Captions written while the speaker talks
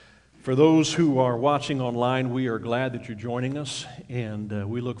For those who are watching online, we are glad that you're joining us, and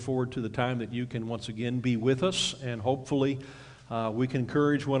we look forward to the time that you can once again be with us, and hopefully we can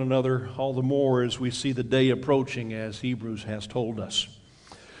encourage one another all the more as we see the day approaching, as Hebrews has told us.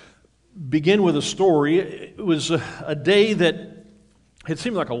 Begin with a story. It was a day that it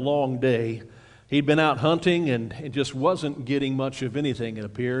seemed like a long day. He'd been out hunting, and it just wasn't getting much of anything, it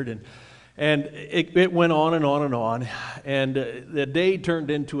appeared, and it went on and on and on, and the day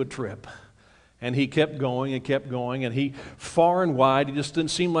turned into a trip. And he kept going and kept going, and he, far and wide, it just didn't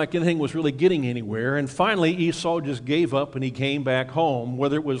seem like anything was really getting anywhere. And finally, Esau just gave up, and he came back home,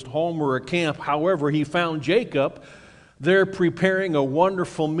 whether it was home or a camp. However, he found Jacob there preparing a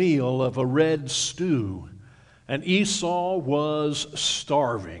wonderful meal of a red stew. And Esau was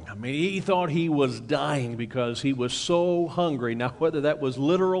starving. I mean, he thought he was dying because he was so hungry. Now, whether that was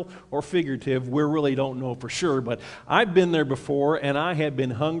literal or figurative, we really don't know for sure. But I've been there before, and I have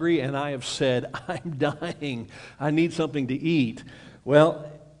been hungry, and I have said, I'm dying. I need something to eat.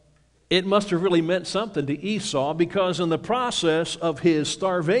 Well, it must have really meant something to Esau, because in the process of his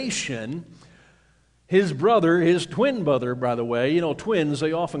starvation, his brother, his twin brother, by the way, twins,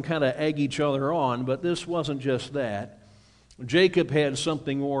 they often kind of egg each other on, but this wasn't just that. Jacob had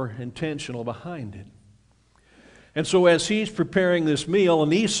something more intentional behind it. And so as he's preparing this meal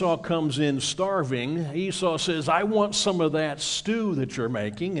and Esau comes in starving, Esau says, I want some of that stew that you're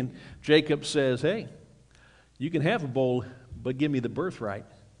making. And Jacob says, hey, you can have a bowl, but give me the birthright.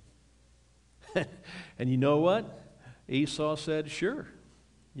 And you know what? Esau said, sure.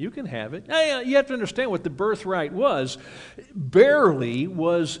 You can have it. Now, you have to understand what the birthright was. Barely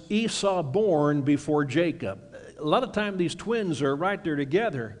was Esau born before Jacob. A lot of times these twins are right there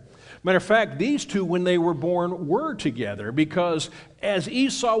together. Matter of fact, these two, when they were born, were together, because as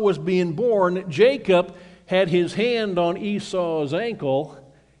Esau was being born, Jacob had his hand on Esau's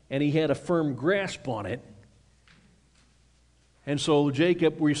ankle, and he had a firm grasp on it. And so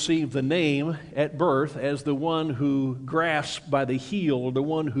Jacob received the name at birth as the one who grasps by the heel, or the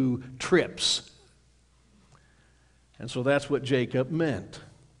one who trips. And so that's what Jacob meant.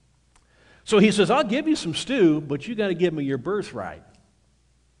 So he says, I'll give you some stew, but you got to give me your birthright.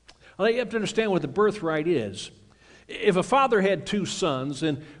 Well, you have to understand what the birthright is. If a father had two sons,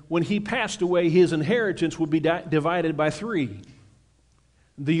 and when he passed away, his inheritance would be divided by 3.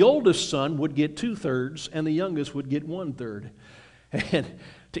 The oldest son would get 2/3, and the youngest would get 1/3. And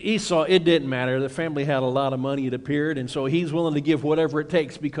to Esau, it didn't matter. The family had a lot of money, it appeared, and so he's willing to give whatever it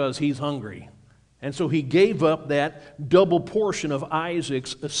takes because he's hungry. And so he gave up that double portion of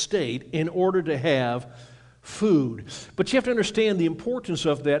Isaac's estate in order to have food. But you have to understand the importance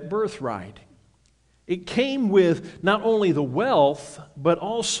of that birthright. It came with not only the wealth, but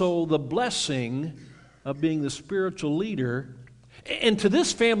also the blessing of being the spiritual leader. And to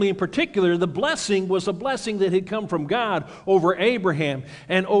this family in particular, the blessing was a blessing that had come from God over Abraham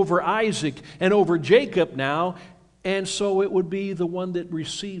and over Isaac and over Jacob now. And so it would be the one that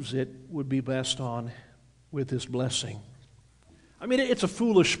receives it would be blessed on with this blessing. I mean, it's a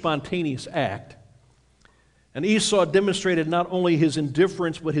foolish, spontaneous act. And Esau demonstrated not only his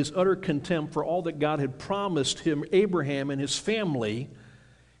indifference, but his utter contempt for all that God had promised him, Abraham and his family,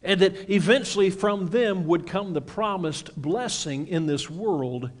 and that eventually from them would come the promised blessing in this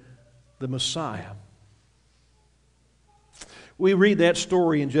world, the Messiah. We read that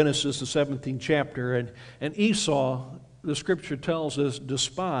story in Genesis, the 17th chapter, and Esau, the scripture tells us,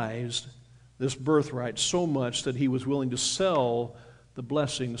 despised this birthright so much that he was willing to sell the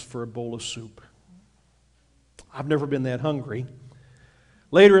blessings for a bowl of soup. I've never been that hungry.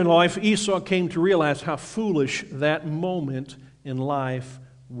 Later in life, Esau came to realize how foolish that moment in life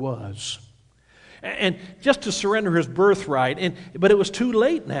was. And just to surrender his birthright, but it was too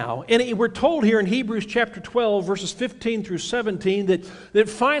late now. And we're told here in Hebrews chapter 12, verses 15 through 17, that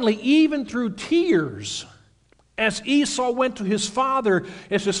finally, even through tears, as Esau went to his father,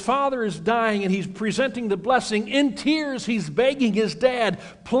 as his father is dying and he's presenting the blessing, in tears he's begging his dad,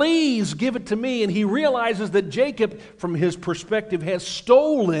 please give it to me. And he realizes that Jacob, from his perspective, has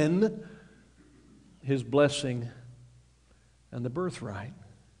stolen his blessing and the birthright.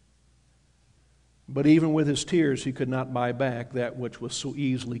 But even with his tears, he could not buy back that which was so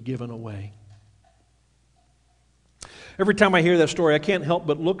easily given away. Every time I hear that story, I can't help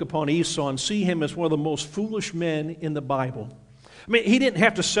but look upon Esau and see him as one of the most foolish men in the Bible. I mean, he didn't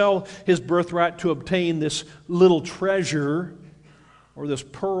have to sell his birthright to obtain this little treasure or this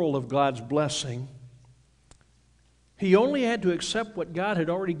pearl of God's blessing. He only had to accept what God had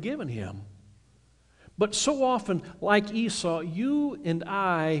already given him. But so often, like Esau, you and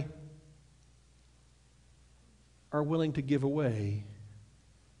I are willing to give away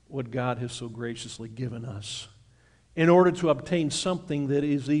what God has so graciously given us in order to obtain something that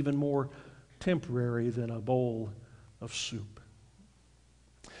is even more temporary than a bowl of soup.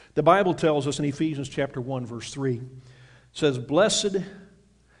 The Bible tells us in Ephesians chapter 1, verse 3, it says, "Blessed,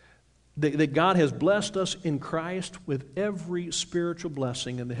 that God has blessed us in Christ with every spiritual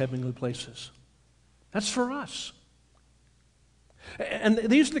blessing in the heavenly places." That's for us. And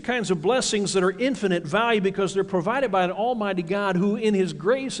these are the kinds of blessings that are infinite value because they're provided by an almighty God who in His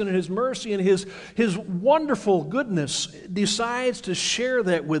grace and in His mercy and His wonderful goodness decides to share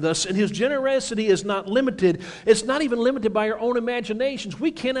that with us. And His generosity is not limited. It's not even limited by our own imaginations. We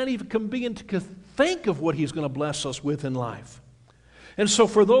cannot even begin to think of what He's going to bless us with in life. And so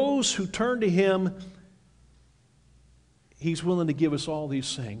for those who turn to Him, He's willing to give us all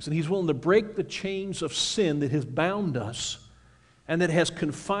these things. And He's willing to break the chains of sin that has bound us and that has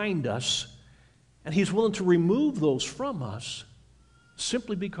confined us, and He's willing to remove those from us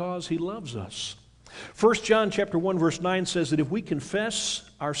simply because He loves us. 1 John chapter 1 verse 9 says that if we confess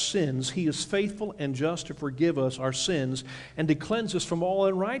our sins, He is faithful and just to forgive us our sins and to cleanse us from all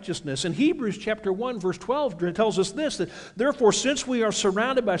unrighteousness. And Hebrews chapter 1 verse 12 tells us this, that therefore since we are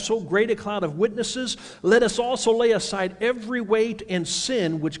surrounded by so great a cloud of witnesses, let us also lay aside every weight and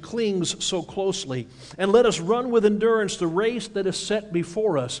sin which clings so closely, and let us run with endurance the race that is set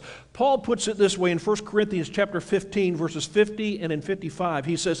before us. Paul puts it this way in 1 Corinthians chapter 15 verses 50 and in 55.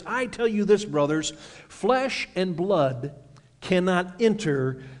 He says, "I tell you this, brothers, flesh and blood cannot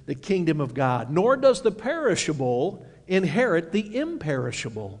enter the kingdom of God, nor does the perishable inherit the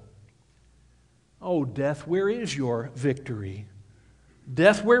imperishable." Oh, death, where is your victory?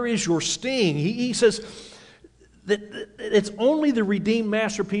 Death, where is your sting? He says that it's only the redeemed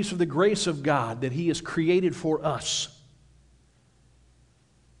masterpiece of the grace of God that He has created for us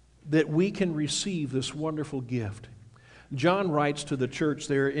that we can receive this wonderful gift. John writes to the church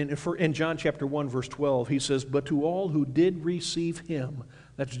there in John chapter 1 verse 12, he says, "But to all who did receive Him,"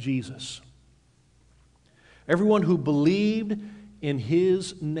 that's Jesus, "everyone who believed in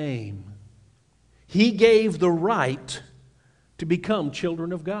His name, He gave the right to become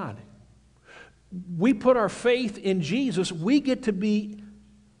children of God." We put our faith in Jesus, we get to be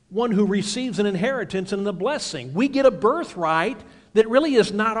one who receives an inheritance and a blessing. We get a birthright that really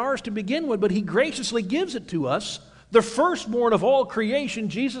is not ours to begin with, but He graciously gives it to us. The firstborn of all creation,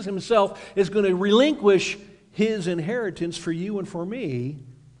 Jesus Himself, is going to relinquish His inheritance for you and for me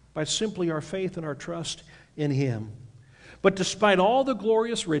by simply our faith and our trust in Him. But despite all the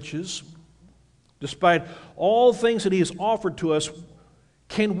glorious riches, despite all things that He has offered to us,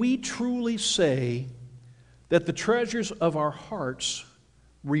 can we truly say that the treasures of our hearts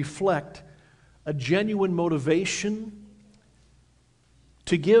reflect a genuine motivation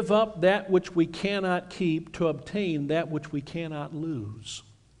to give up that which we cannot keep to obtain that which we cannot lose?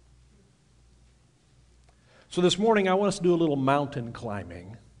 So this morning I want us to do a little mountain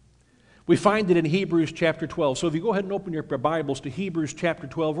climbing. We find it in Hebrews chapter 12. So if you go ahead and open your Bibles to Hebrews chapter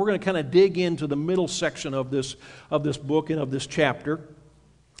 12, we're going to kind of dig into the middle section of this book and of this chapter.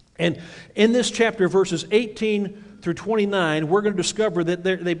 And in this chapter, verses 18 through 29, we're going to discover that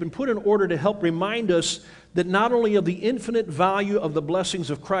they've been put in order to help remind us that not only of the infinite value of the blessings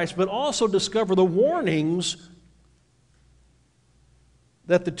of Christ, but also discover the warnings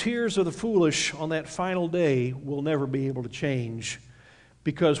that the tears of the foolish on that final day will never be able to change,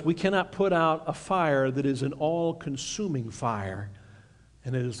 because we cannot put out a fire that is an all-consuming fire,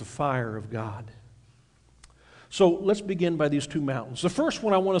 and it is the fire of God. So let's begin by these two mountains. The first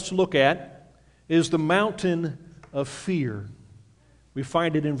one I want us to look at is the mountain of fear. We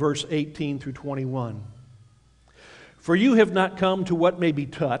find it in verse 18 through 21. "For you have not come to what may be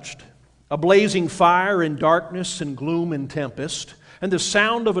touched, a blazing fire and darkness and gloom and tempest, and the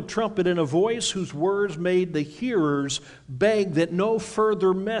sound of a trumpet and a voice whose words made the hearers beg that no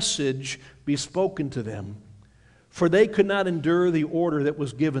further message be spoken to them. For they could not endure the order that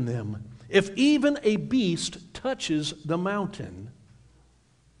was given them. If even a beast touches the mountain,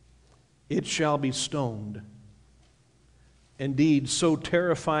 it shall be stoned. Indeed, so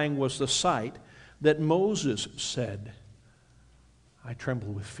terrifying was the sight that Moses said, I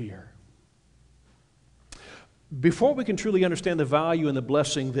tremble with fear." Before we can truly understand the value and the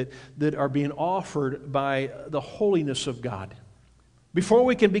blessing that are being offered by the holiness of God, before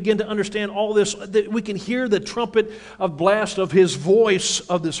we can begin to understand all this, that we can hear the trumpet of blast of His voice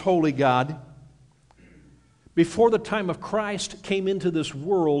of this holy God, before the time of Christ came into this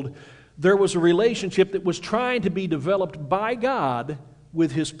world, there was a relationship that was trying to be developed by God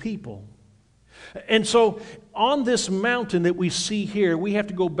with His people. And so on this mountain that we see here, we have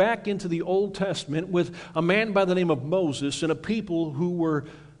to go back into the Old Testament with a man by the name of Moses and a people who were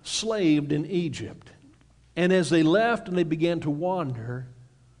slaved in Egypt. And as they left and they began to wander,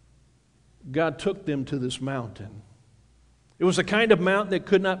 God took them to this mountain. It was a kind of mountain that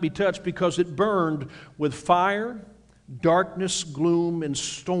could not be touched because it burned with fire, darkness, gloom, and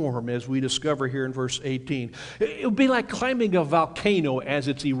storm, as we discover here in verse 18. It would be like climbing a volcano as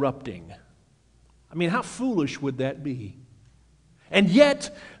it's erupting. I mean, how foolish would that be? And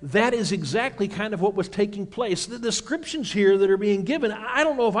yet, that is exactly kind of what was taking place. The descriptions here that are being given, I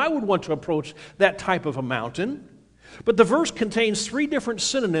don't know if I would want to approach that type of a mountain, but the verse contains 3 different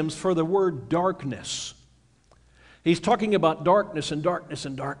synonyms for the word darkness. He's talking about darkness and darkness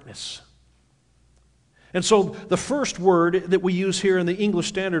and darkness. And so the first word that we use here in the English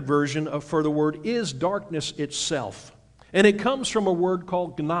Standard Version for the word is darkness itself. And it comes from a word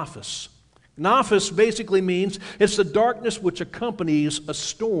called gnophos. Gnophos basically means it's the darkness which accompanies a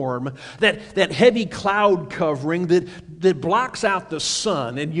storm, that heavy cloud covering that blocks out the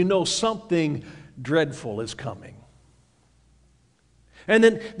sun, and you know something dreadful is coming. And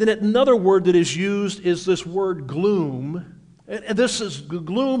then another word that is used is this word gloom. And this is the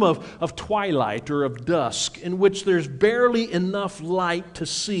gloom of twilight or of dusk, in which there's barely enough light to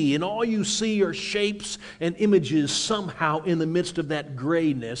see, and all you see are shapes and images somehow in the midst of that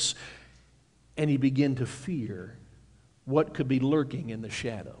grayness, and you begin to fear what could be lurking in the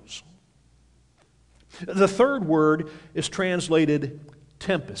shadows. The third word is translated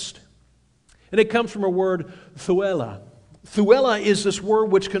tempest, and it comes from a word thuela. Thuela is this word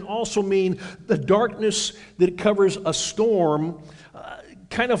which can also mean the darkness that covers a storm,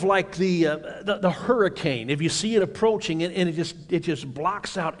 kind of like the hurricane. If you see it approaching, and it just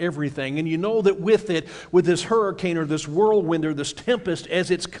blocks out everything, and you know that with this hurricane or this whirlwind or this tempest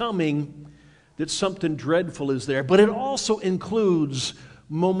as it's coming, that something dreadful is there. But it also includes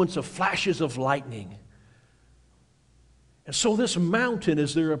moments of flashes of lightning. And so this mountain,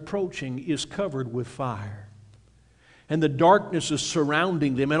 as they're approaching, is covered with fire. And the darkness is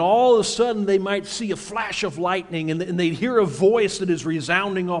surrounding them. And all of a sudden, they might see a flash of lightning, and they'd hear a voice that is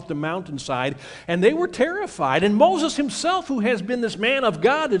resounding off the mountainside. And they were terrified. And Moses himself, who has been this man of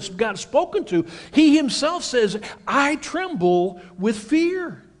God that's God spoken to, he himself says, I tremble with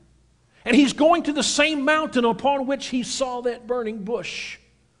fear. And he's going to the same mountain upon which he saw that burning bush.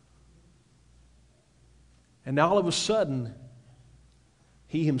 And all of a sudden,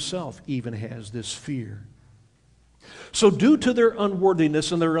 he himself even has this fear. So due to their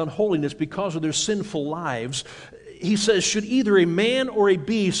unworthiness and their unholiness because of their sinful lives, he says, should either a man or a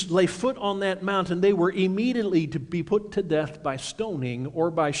beast lay foot on that mountain, they were immediately to be put to death by stoning or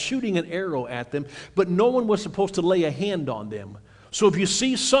by shooting an arrow at them, but no one was supposed to lay a hand on them. So if you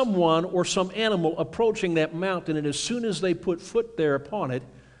see someone or some animal approaching that mountain, and as soon as they put foot there upon it,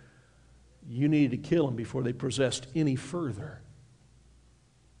 you needed to kill them before they progressed any further.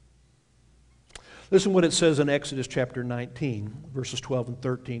 Listen what it says in Exodus chapter 19, verses 12 and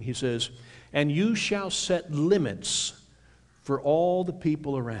 13. He says, and you shall set limits for all the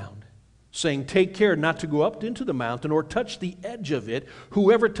people around, saying, take care not to go up into the mountain or touch the edge of it.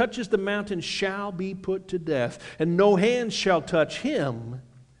 Whoever touches the mountain shall be put to death, and no hand shall touch him,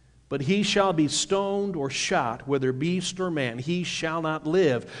 but he shall be stoned or shot, whether beast or man. He shall not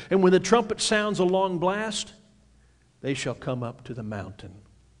live. And when the trumpet sounds a long blast, they shall come up to the mountain.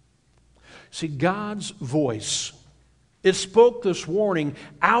 See, God's voice, it spoke this warning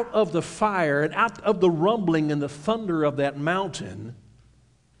out of the fire and out of the rumbling and the thunder of that mountain,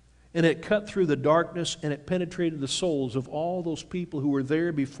 and it cut through the darkness and it penetrated the souls of all those people who were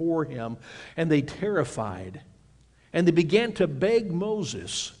there before him, and they terrified, and they began to beg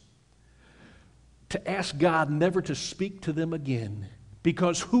Moses to ask God never to speak to them again.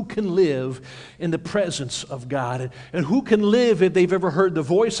 Because who can live in the presence of God? And who can live if they've ever heard the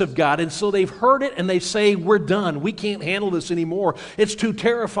voice of God? And so they've heard it and they say, we're done. We can't handle this anymore. It's too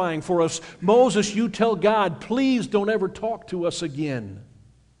terrifying for us. Moses, you tell God, please don't ever talk to us again.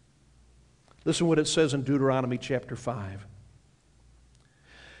 Listen what it says in Deuteronomy chapter 5.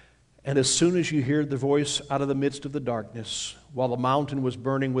 And as soon as you heard the voice out of the midst of the darkness, while the mountain was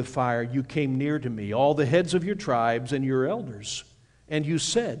burning with fire, you came near to me, all the heads of your tribes and your elders. And you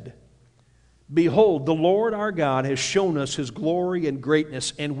said, behold, the Lord our God has shown us his glory and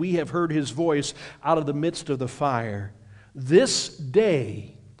greatness, and we have heard his voice out of the midst of the fire. This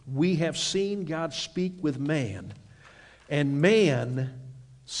day we have seen God speak with man, and man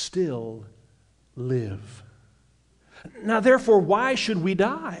still live. Now therefore, why should we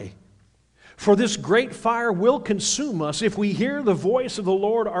die? For this great fire will consume us. If we hear the voice of the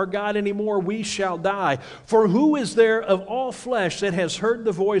Lord our God anymore, we shall die. For who is there of all flesh that has heard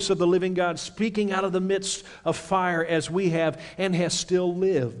the voice of the living God speaking out of the midst of fire as we have, and has still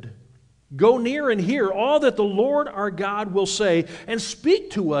lived? Go near and hear all that the Lord our God will say, and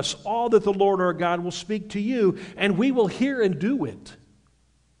speak to us all that the Lord our God will speak to you, and we will hear and do it.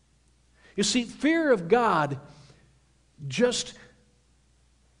 You see, fear of God just...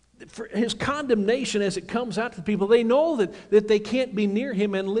 for his condemnation as it comes out to people, they know that they can't be near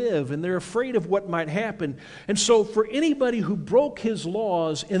him and live, and they're afraid of what might happen. And so for anybody who broke his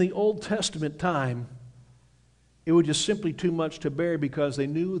laws in the Old Testament time, it was just simply too much to bear because they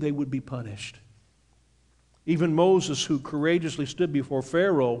knew they would be punished. Even Moses, who courageously stood before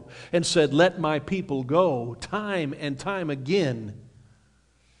Pharaoh and said, "Let my people go," time and time again,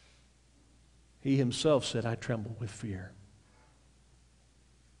 he himself said, "I tremble with fear."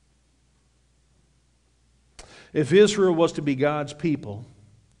 If Israel was to be God's people,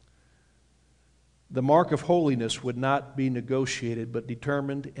 the mark of holiness would not be negotiated, but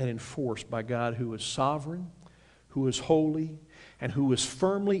determined and enforced by God, who is sovereign, who is holy, and who is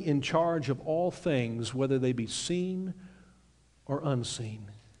firmly in charge of all things, whether they be seen or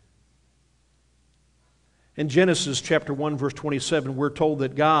unseen. In Genesis chapter 1, verse 27, we're told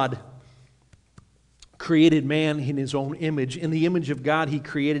that God created man in his own image. In the image of God, he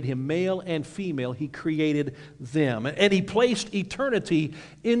created him, male and female. He created them. And he placed eternity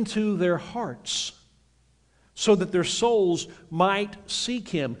into their hearts so that their souls might seek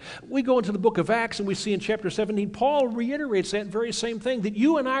him. We go into the book of Acts and we see in chapter 17, Paul reiterates that very same thing, that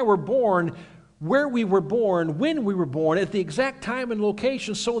you and I were born where we were born, when we were born, at the exact time and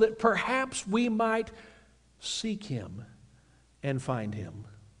location, so that perhaps we might seek him and find him.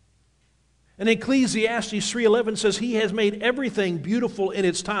 And Ecclesiastes 3:11 says he has made everything beautiful in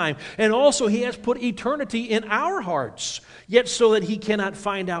its time. And also he has put eternity in our hearts, yet so that he cannot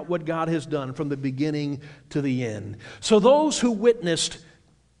find out what God has done from the beginning to the end. So those who witnessed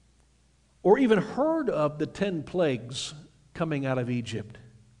or even heard of the 10 plagues coming out of Egypt,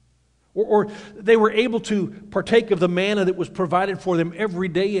 or they were able to partake of the manna that was provided for them every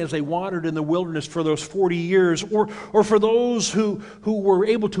day as they wandered in the wilderness for those 40 years. Or for those who were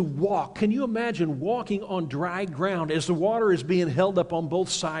able to walk. Can you imagine walking on dry ground as the water is being held up on both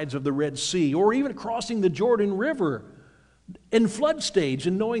sides of the Red Sea? Or even crossing the Jordan River in flood stage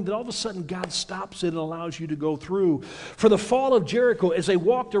and knowing that all of a sudden God stops it and allows you to go through. For the fall of Jericho, as they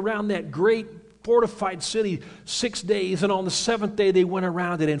walked around that great fortified city 6 days, and on the 7th day they went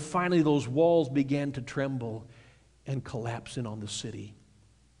around it, and finally those walls began to tremble and collapse in on the city.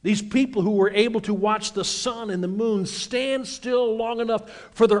 These people who were able to watch the sun and the moon stand still long enough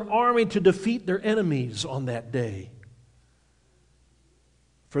for their army to defeat their enemies on that day.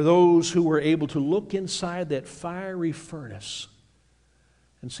 For those who were able to look inside that fiery furnace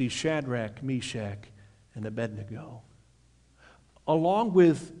and see Shadrach, Meshach, and Abednego, along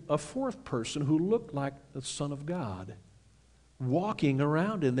with a fourth person who looked like the Son of God, walking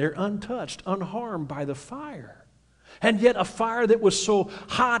around in there untouched, unharmed by the fire. And yet a fire that was so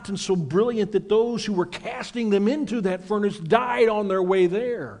hot and so brilliant that those who were casting them into that furnace died on their way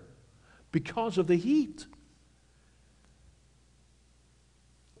there because of the heat.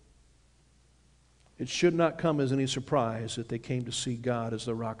 It should not come as any surprise that they came to see God as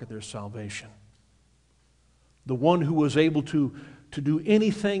the rock of their salvation. The one who was able to do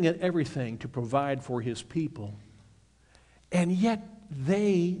anything and everything to provide for his people. And yet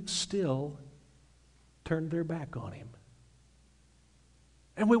they still turned their back on him.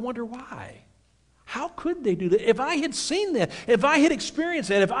 And we wonder why. How could they do that? If I had seen that, if I had experienced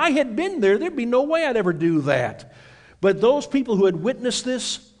that, if I had been there, there'd be no way I'd ever do that. But those people who had witnessed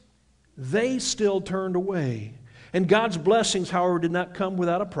this, they still turned away. And God's blessings, however, did not come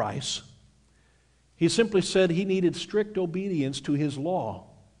without a price. He simply said he needed strict obedience to his law.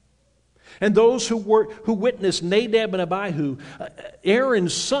 And those who witnessed Nadab and Abihu,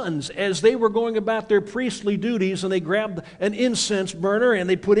 Aaron's sons, as they were going about their priestly duties, and they grabbed an incense burner and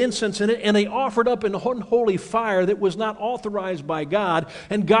they put incense in it and they offered up an unholy fire that was not authorized by God,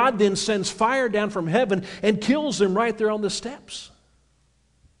 and God then sends fire down from heaven and kills them right there on the steps.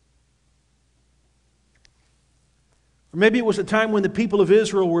 Or maybe it was a time when the people of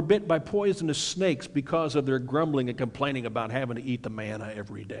Israel were bit by poisonous snakes because of their grumbling and complaining about having to eat the manna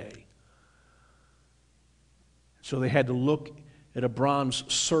every day. So they had to look at a bronze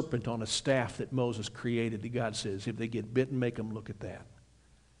serpent on a staff that Moses created. And God says, if they get bitten, make them look at that.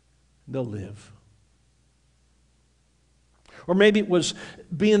 They'll live. Or maybe it was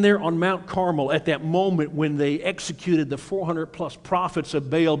being there on Mount Carmel at that moment when they executed the 400 plus prophets of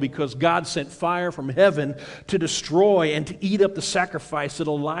Baal because God sent fire from heaven to destroy and to eat up the sacrifice that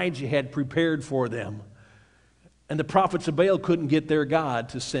Elijah had prepared for them. And the prophets of Baal couldn't get their God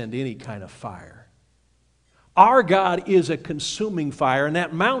to send any kind of fire. Our God is a consuming fire, and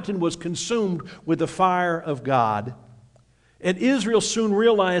that mountain was consumed with the fire of God. And Israel soon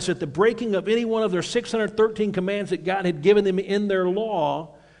realized that the breaking of any one of their 613 commands that God had given them in their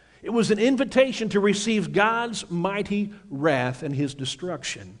law, it was an invitation to receive God's mighty wrath and His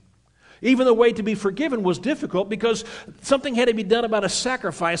destruction. Even the way to be forgiven was difficult because something had to be done about a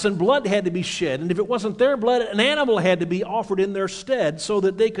sacrifice and blood had to be shed. And if it wasn't their blood, an animal had to be offered in their stead so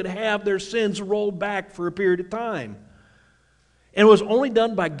that they could have their sins rolled back for a period of time. And it was only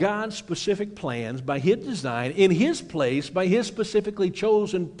done by God's specific plans, by His design, in His place, by His specifically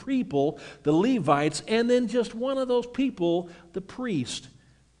chosen people, the Levites, and then just one of those people, the priest,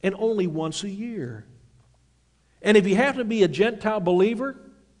 and only once a year. And if you happen to be a Gentile believer,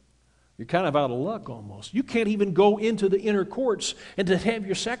 you're kind of out of luck almost. You can't even go into the inner courts and to have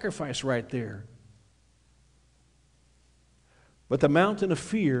your sacrifice right there. But the mountain of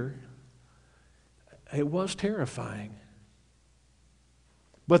fear, it was terrifying.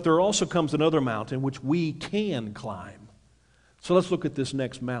 But there also comes another mountain which we can climb. So let's look at this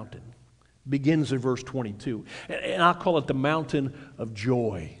next mountain. It begins in verse 22. And I'll call it the mountain of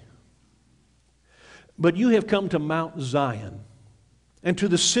joy. But you have come to Mount Zion, and to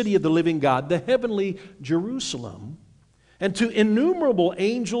the city of the living God, the heavenly Jerusalem, and to innumerable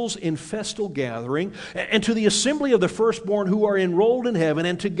angels in festal gathering, and to the assembly of the firstborn who are enrolled in heaven,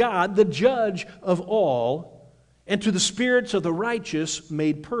 and to God, the judge of all, and to the spirits of the righteous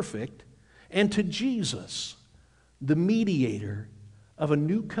made perfect, and to Jesus, the mediator of a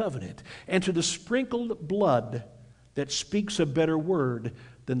new covenant, and to the sprinkled blood that speaks a better word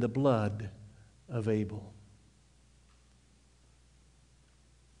than the blood of Abel.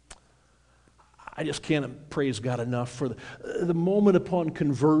 I just can't praise God enough for the moment upon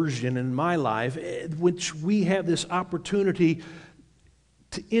conversion in my life, which we have this opportunity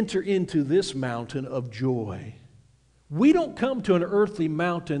to enter into this mountain of joy. We don't come to an earthly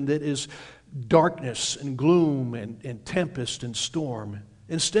mountain that is darkness and gloom and tempest and storm.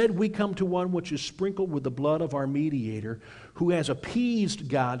 Instead, we come to one which is sprinkled with the blood of our mediator, who has appeased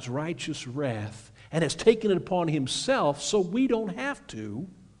God's righteous wrath and has taken it upon Himself so we don't have to.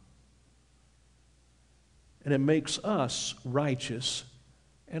 And it makes us righteous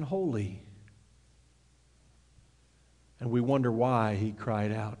and holy. And we wonder why He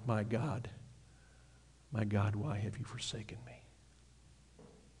cried out, my God, why have you forsaken me?"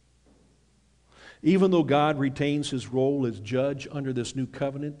 Even though God retains His role as judge under this new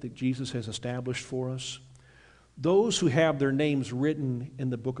covenant that Jesus has established for us, those who have their names written in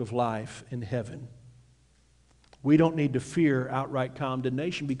the book of life in heaven, we don't need to fear outright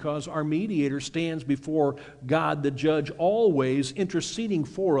condemnation because our mediator stands before God the judge always interceding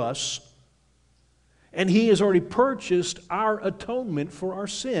for us. And He has already purchased our atonement for our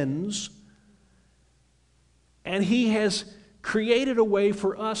sins. And He has created a way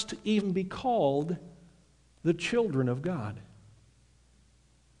for us to even be called the children of God.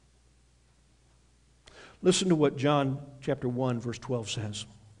 Listen to what John chapter 1 verse 12 says.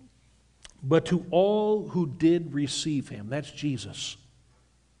 "But to all who did receive Him," that's Jesus,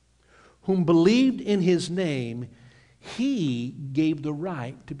 "whom believed in His name, He gave the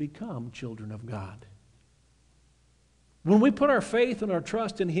right to become children of God." When we put our faith and our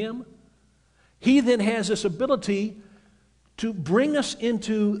trust in Him, He then has this ability to bring us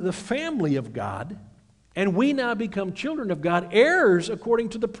into the family of God, and we now become children of God, heirs according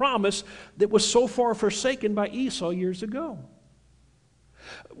to the promise that was so far forsaken by Esau years ago.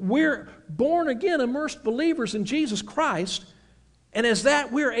 We're born again, immersed believers in Jesus Christ, and as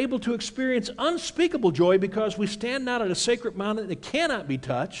that we're able to experience unspeakable joy because we stand not at a sacred mountain that cannot be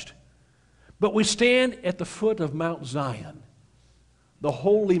touched, but we stand at the foot of Mount Zion, the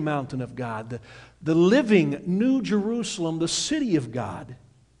holy mountain of God, the living New Jerusalem, the city of God.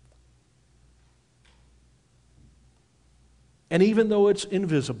 And even though it's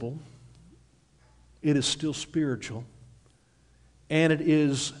invisible, it is still spiritual. And it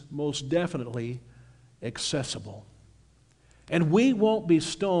is most definitely accessible. And we won't be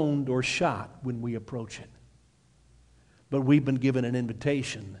stoned or shot when we approach it. But we've been given an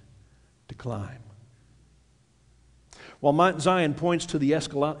invitation to climb. While Mount Zion points to the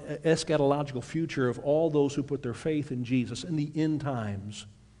eschatological future of all those who put their faith in Jesus in the end times,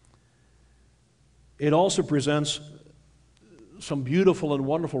 it also presents some beautiful and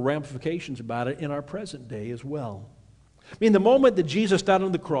wonderful ramifications about it in our present day as well. I mean, the moment that Jesus died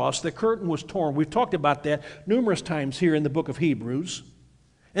on the cross, the curtain was torn. We've talked about that numerous times here in the book of Hebrews.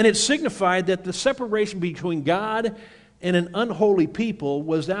 And it signified that the separation between God and an unholy people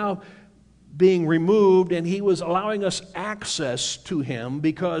was now being removed, and He was allowing us access to Him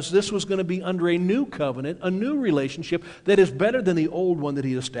because this was going to be under a new covenant, a new relationship that is better than the old one that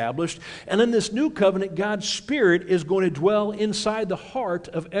He established. And in this new covenant, God's Spirit is going to dwell inside the heart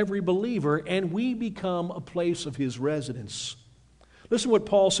of every believer, and we become a place of His residence. Listen to what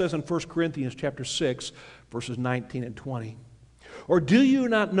Paul says in 1 Corinthians chapter 6, verses 19 and 20. Or do you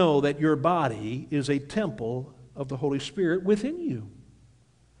not know that your body is a temple of the Holy Spirit within you,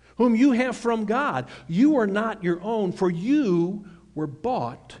 whom you have from God? You are not your own, for you were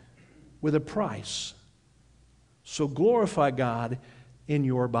bought with a price. So glorify God in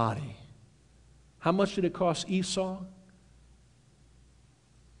your body. How much did it cost Esau?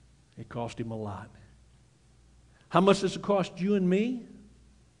 It cost him a lot. How much does it cost you and me?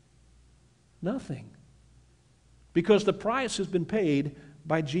 Nothing. Because the price has been paid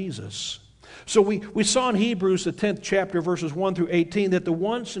by Jesus. So we saw in Hebrews, the 10th chapter, verses 1 through 18, that the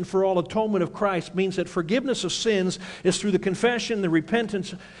once and for all atonement of Christ means that forgiveness of sins is through the confession, the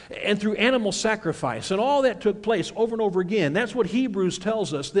repentance, and through animal sacrifice. And all that took place over and over again. That's what Hebrews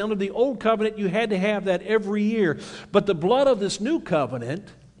tells us. Under the old covenant, you had to have that every year. But the blood of this new covenant,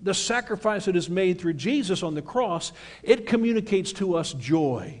 the sacrifice that is made through Jesus on the cross, it communicates to us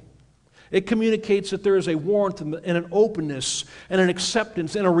joy. It communicates that there is a warmth and an openness and an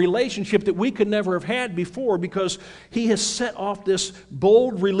acceptance and a relationship that we could never have had before, because He has set off this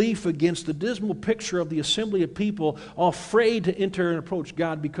bold relief against the dismal picture of the assembly of people afraid to enter and approach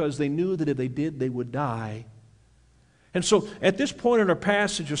God because they knew that if they did, they would die. And so at this point in our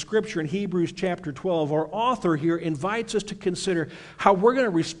passage of Scripture in Hebrews chapter 12, our author here invites us to consider how we're going to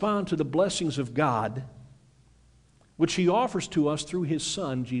respond to the blessings of God, which He offers to us through His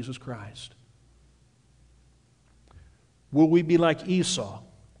Son, Jesus Christ. Will we be like Esau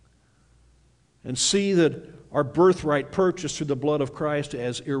and see that our birthright purchased through the blood of Christ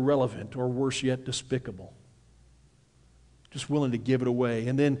as irrelevant, or worse yet, despicable? Just willing to give it away.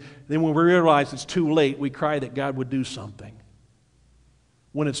 And then when we realize it's too late, we cry that God would do something.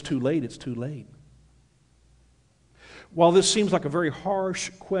 When it's too late, it's too late. While this seems like a very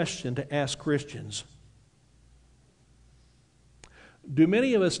harsh question to ask Christians, do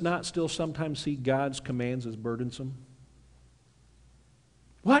many of us not still sometimes see God's commands as burdensome?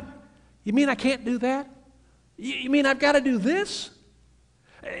 What? You mean I can't do that? You mean I've got to do this?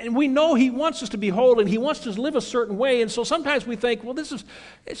 And we know He wants us to be holy and He wants us to live a certain way, and so sometimes we think, well, it's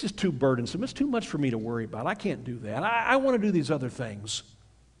just too burdensome. It's too much for me to worry about. I can't do that. I want to do these other things.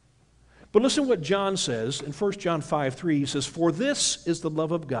 But listen to what John says in 1 John 5:3. He says, for this is the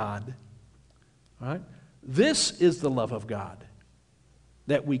love of God. All right? This is the love of God,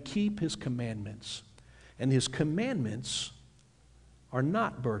 that we keep His commandments. And His commandments are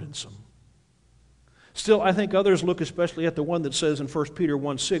not burdensome. Still, I think others look especially at the one that says in 1 Peter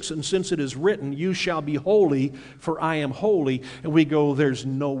 1:6, and since it is written, you shall be holy, for I am holy. And we go, there's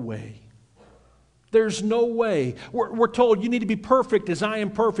no way. There's no way. We're told you need to be perfect as I am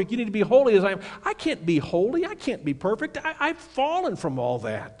perfect. You need to be holy as I am. I can't be holy. I can't be perfect. I've fallen from all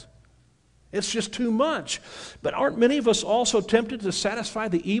that. It's just too much. But aren't many of us also tempted to satisfy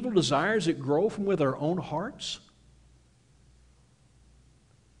the evil desires that grow from within our own hearts?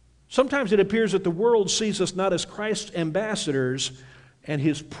 Sometimes it appears that the world sees us not as Christ's ambassadors and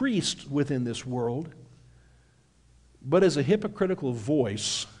His priests within this world, but as a hypocritical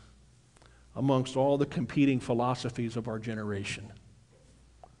voice amongst all the competing philosophies of our generation.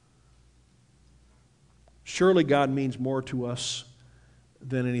 Surely God means more to us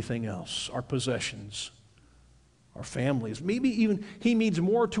than anything else. Our possessions, our families, maybe even He means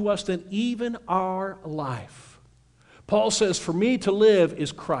more to us than even our life. Paul says, for me to live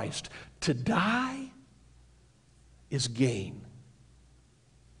is Christ. To die is gain.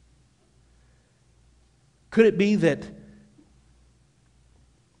 Could it be that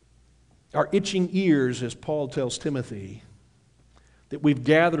our itching ears, as Paul tells Timothy, that we've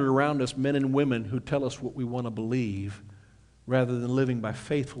gathered around us men and women who tell us what we want to believe, rather than living by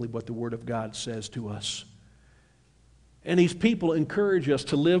faithfully what the Word of God says to us? And these people encourage us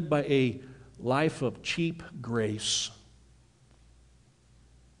to live by a life of cheap grace.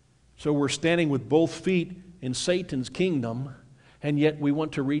 So we're standing with both feet in Satan's kingdom, and yet we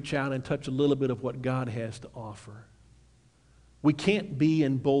want to reach out and touch a little bit of what God has to offer. We can't be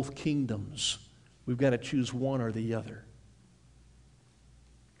in both kingdoms. We've got to choose one or the other.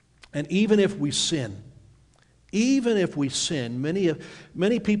 And even if we sin, Even if we sin,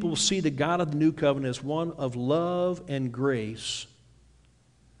 many people see the God of the new covenant as one of love and grace,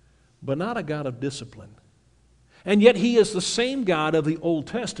 but not a God of discipline. And yet He is the same God of the Old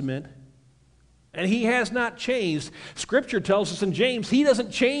Testament, and He has not changed. Scripture tells us in James, He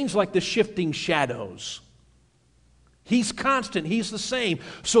doesn't change like the shifting shadows. He's constant. He's the same.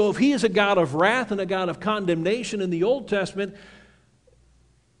 So if He is a God of wrath and a God of condemnation in the Old Testament,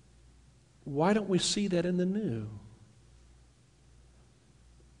 why don't we see that in the New?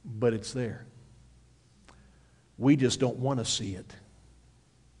 But it's there. We just don't want to see it.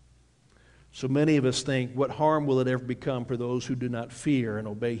 So many of us think, what harm will it ever become for those who do not fear and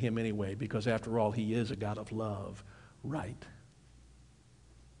obey Him anyway? Because after all, He is a God of love. Right.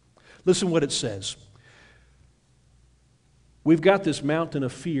 Listen what it says. We've got this mountain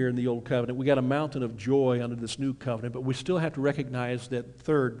of fear in the Old Covenant. We've got a mountain of joy under this New Covenant. But we still have to recognize that,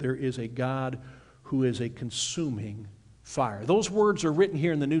 third, there is a God who is a consuming fire. Those words are written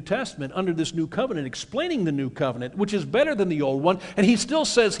here in the New Testament under this New Covenant, explaining the New Covenant, which is better than the Old one. And He still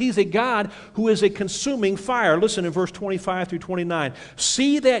says He's a God who is a consuming fire. Listen in verse 25 through 29.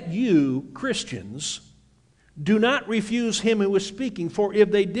 See that you, Christians, do not refuse Him who is speaking, for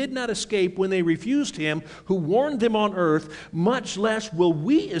if they did not escape when they refused Him who warned them on earth, much less will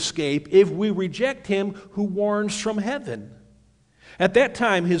we escape if we reject Him who warns from heaven. At that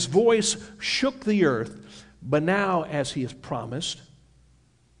time His voice shook the earth, but now, as He has promised,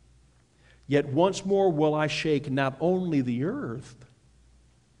 yet once more will I shake not only the earth,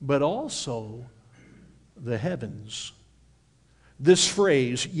 but also the heavens. This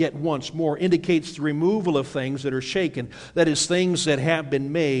phrase, yet once more, indicates the removal of things that are shaken, that is, things that have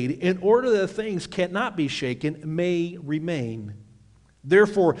been made, in order that things cannot be shaken may remain.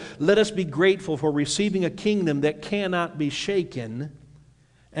 Therefore, let us be grateful for receiving a kingdom that cannot be shaken,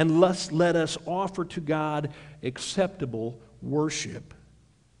 and let us offer to God acceptable worship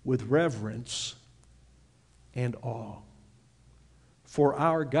with reverence and awe. For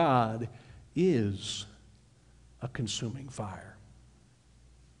our God is a consuming fire.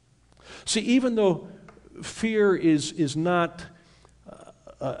 See, even though fear is not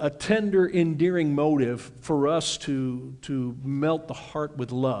a tender, endearing motive for us to melt the heart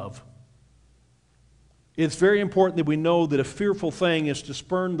with love, it's very important that we know that a fearful thing is to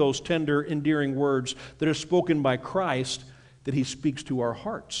spurn those tender, endearing words that are spoken by Christ, that He speaks to our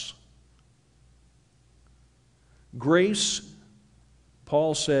hearts. Grace,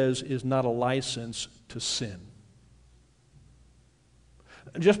 Paul says, is not a license to sin.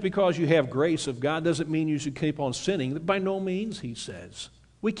 Just because you have grace of God doesn't mean you should keep on sinning. By no means, he says.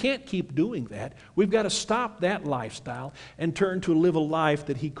 We can't keep doing that. We've got to stop that lifestyle and turn to live a life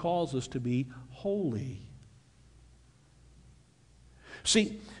that He calls us to be holy.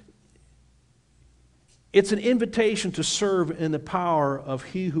 See, it's an invitation to serve in the power of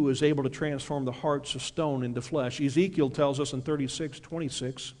He who is able to transform the hearts of stone into flesh. Ezekiel tells us in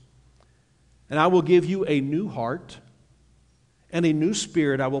 36:26, and I will give you a new heart, and a new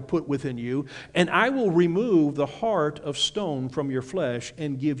spirit I will put within you, and I will remove the heart of stone from your flesh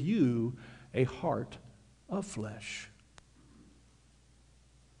and give you a heart of flesh.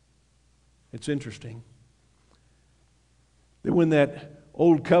 It's interesting that when that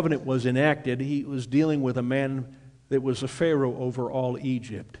old covenant was enacted, He was dealing with a man that was a Pharaoh over all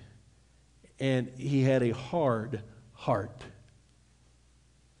Egypt, and he had a hard heart.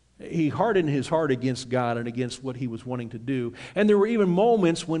 He hardened his heart against God and against what He was wanting to do. And there were even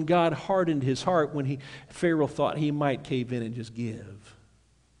moments when God hardened his heart when Pharaoh thought he might cave in and just give.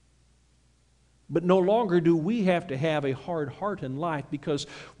 But no longer do we have to have a hard heart in life, because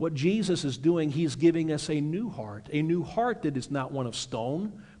what Jesus is doing, He's giving us a new heart that is not one of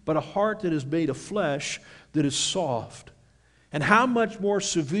stone, but a heart that is made of flesh, that is soft. And how much more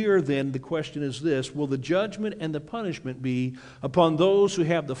severe then, the question is this, will the judgment and the punishment be upon those who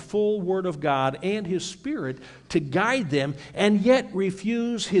have the full Word of God and His Spirit to guide them and yet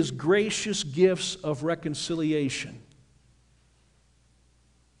refuse His gracious gifts of reconciliation?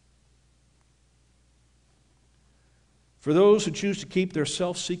 For those who choose to keep their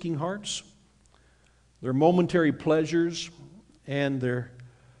self-seeking hearts, their momentary pleasures, and their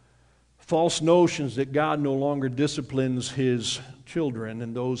false notions that God no longer disciplines His children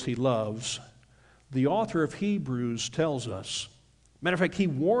and those He loves, the author of Hebrews tells us, matter of fact, he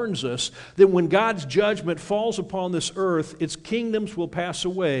warns us that when God's judgment falls upon this earth, its kingdoms will pass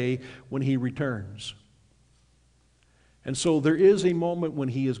away when He returns. And so there is a moment when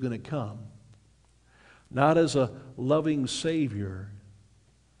He is going to come, not as a loving Savior,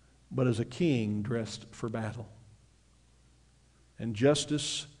 but as a king dressed for battle. And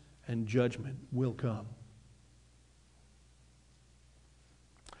justice and judgment will come.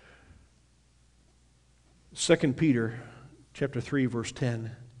 2 Peter chapter 3, verse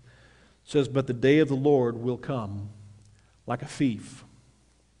 10 says, "But the day of the Lord will come like a thief.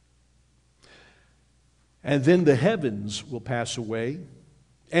 And then the heavens will pass away,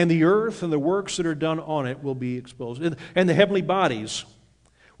 and the earth and the works that are done on it will be exposed. And the heavenly bodies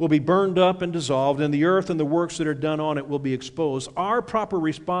will be burned up and dissolved, and the earth and the works that are done on it will be exposed." Our proper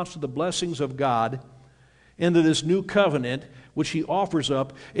response to the blessings of God into this new covenant, which He offers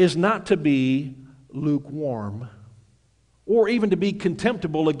up, is not to be lukewarm or even to be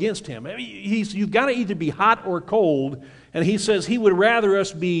contemptible against Him. I mean, you've got to either be hot or cold, and He says He would rather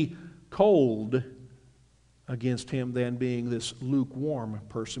us be cold against Him than being this lukewarm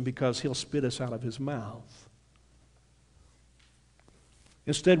person, because He'll spit us out of His mouth.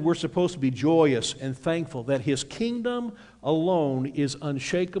 Instead, we're supposed to be joyous and thankful that His kingdom alone is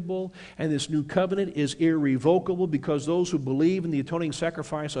unshakable and this new covenant is irrevocable, because those who believe in the atoning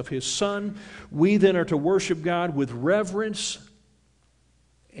sacrifice of His Son, we then are to worship God with reverence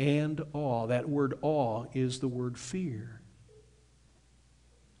and awe. That word awe is the word fear,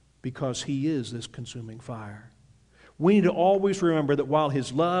 because He is this consuming fire. We need to always remember that while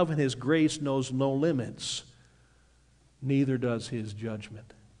His love and His grace knows no limits, neither does His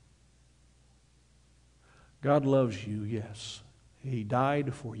judgment. God loves you, yes. He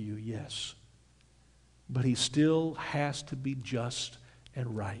died for you, yes. But He still has to be just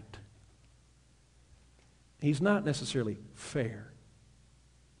and right. He's not necessarily fair.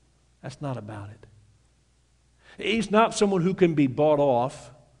 That's not about it. He's not someone who can be bought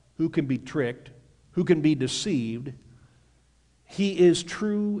off, who can be tricked, who can be deceived. He is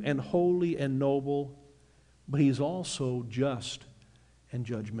true and holy and noble, but He's also just and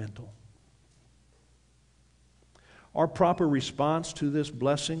judgmental. Our proper response to this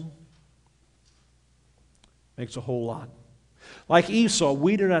blessing makes a whole lot. Like Esau,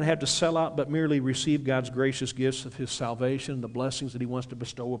 we do not have to sell out, but merely receive God's gracious gifts of His salvation and the blessings that He wants to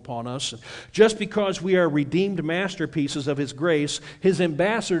bestow upon us. Just because we are redeemed masterpieces of His grace, His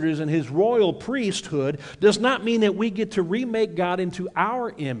ambassadors and His royal priesthood, does not mean that we get to remake God into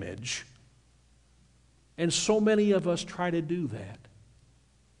our image. And so many of us try to do that,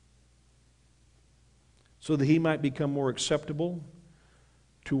 so that He might become more acceptable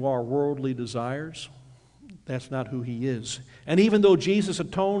to our worldly desires. That's not who He is. And even though Jesus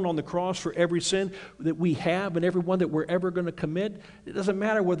atoned on the cross for every sin that we have and every one that we're ever going to commit, it doesn't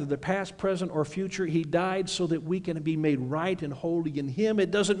matter whether the past, present, or future. He died so that we can be made right and holy in Him.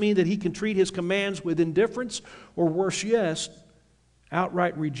 It doesn't mean that He can treat His commands with indifference, or worse yet,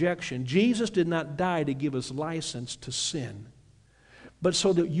 outright rejection. Jesus did not die to give us license to sin, but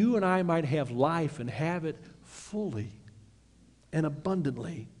so that you and I might have life and have it fully and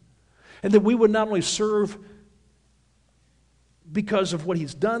abundantly. And that we would not only serve because of what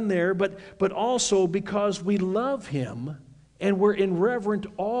He's done there, but also because we love Him and we're in reverent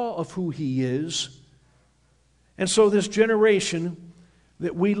awe of who He is. And so this generation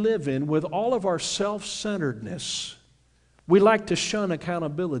that we live in, with all of our self-centeredness, we like to shun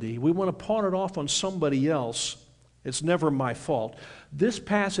accountability. We want to pawn it off on somebody else. It's never my fault. This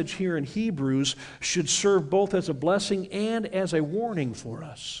passage here in Hebrews should serve both as a blessing and as a warning for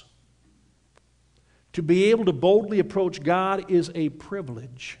us. To be able to boldly approach God is a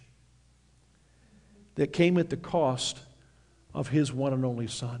privilege that came at the cost of His one and only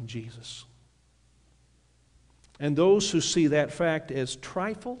Son, Jesus. And those who see that fact as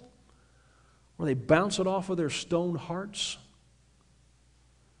trifle, or they bounce it off of their stone hearts,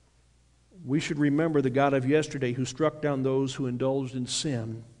 we should remember the God of yesterday who struck down those who indulged in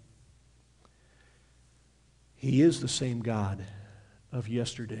sin. He is the same God of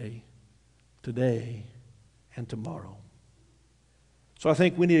yesterday, today, and tomorrow. So I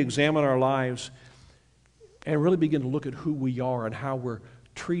think we need to examine our lives and really begin to look at who we are and how we're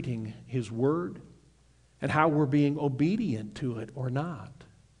treating His Word and how we're being obedient to it or not.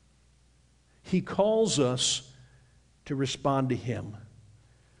 He calls us to respond to Him,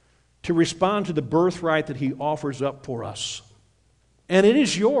 to respond to the birthright that He offers up for us. And it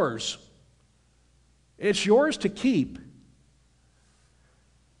is yours. It's yours to keep.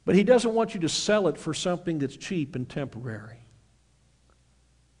 But He doesn't want you to sell it for something that's cheap and temporary.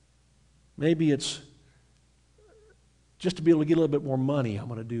 Maybe it's just to be able to get a little bit more money, I'm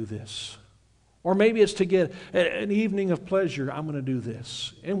going to do this. Or maybe it's to get an evening of pleasure, I'm going to do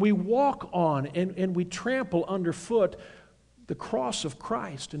this. And we walk on and we trample underfoot the cross of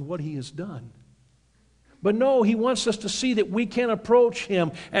Christ and what He has done. But no, He wants us to see that we can approach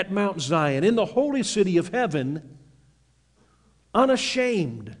Him at Mount Zion, in the holy city of heaven,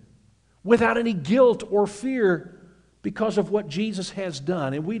 unashamed, without any guilt or fear because of what Jesus has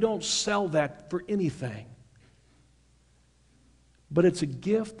done. And we don't sell that for anything. But it's a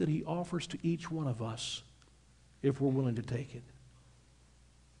gift that He offers to each one of us if we're willing to take it.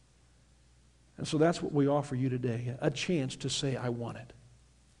 And so that's what we offer you today, a chance to say, I want it.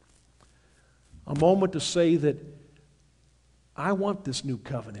 A moment to say that I want this new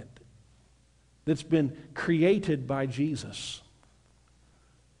covenant that's been created by Jesus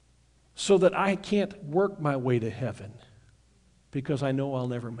so that I can't work my way to heaven because I know I'll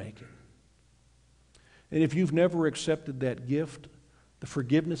never make it. And if you've never accepted that gift, the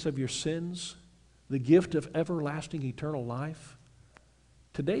forgiveness of your sins, the gift of everlasting eternal life,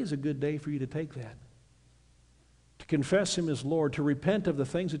 today is a good day for you to take that. To confess Him as Lord, to repent of the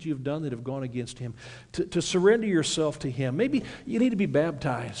things that you've done that have gone against Him, to surrender yourself to Him. Maybe you need to be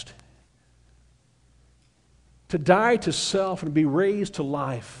baptized, to die to self and be raised to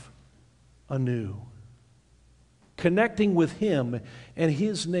life anew. Connecting with Him and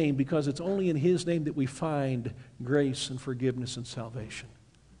His name, because it's only in His name that we find grace and forgiveness and salvation.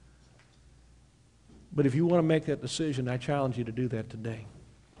 But if you want to make that decision, I challenge you to do that today.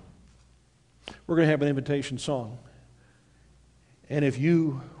 We're going to have an invitation song. And if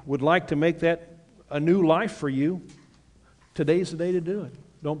you would like to make that a new life for you, today's the day to do it.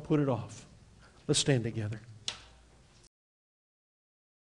 Don't put it off. Let's stand together.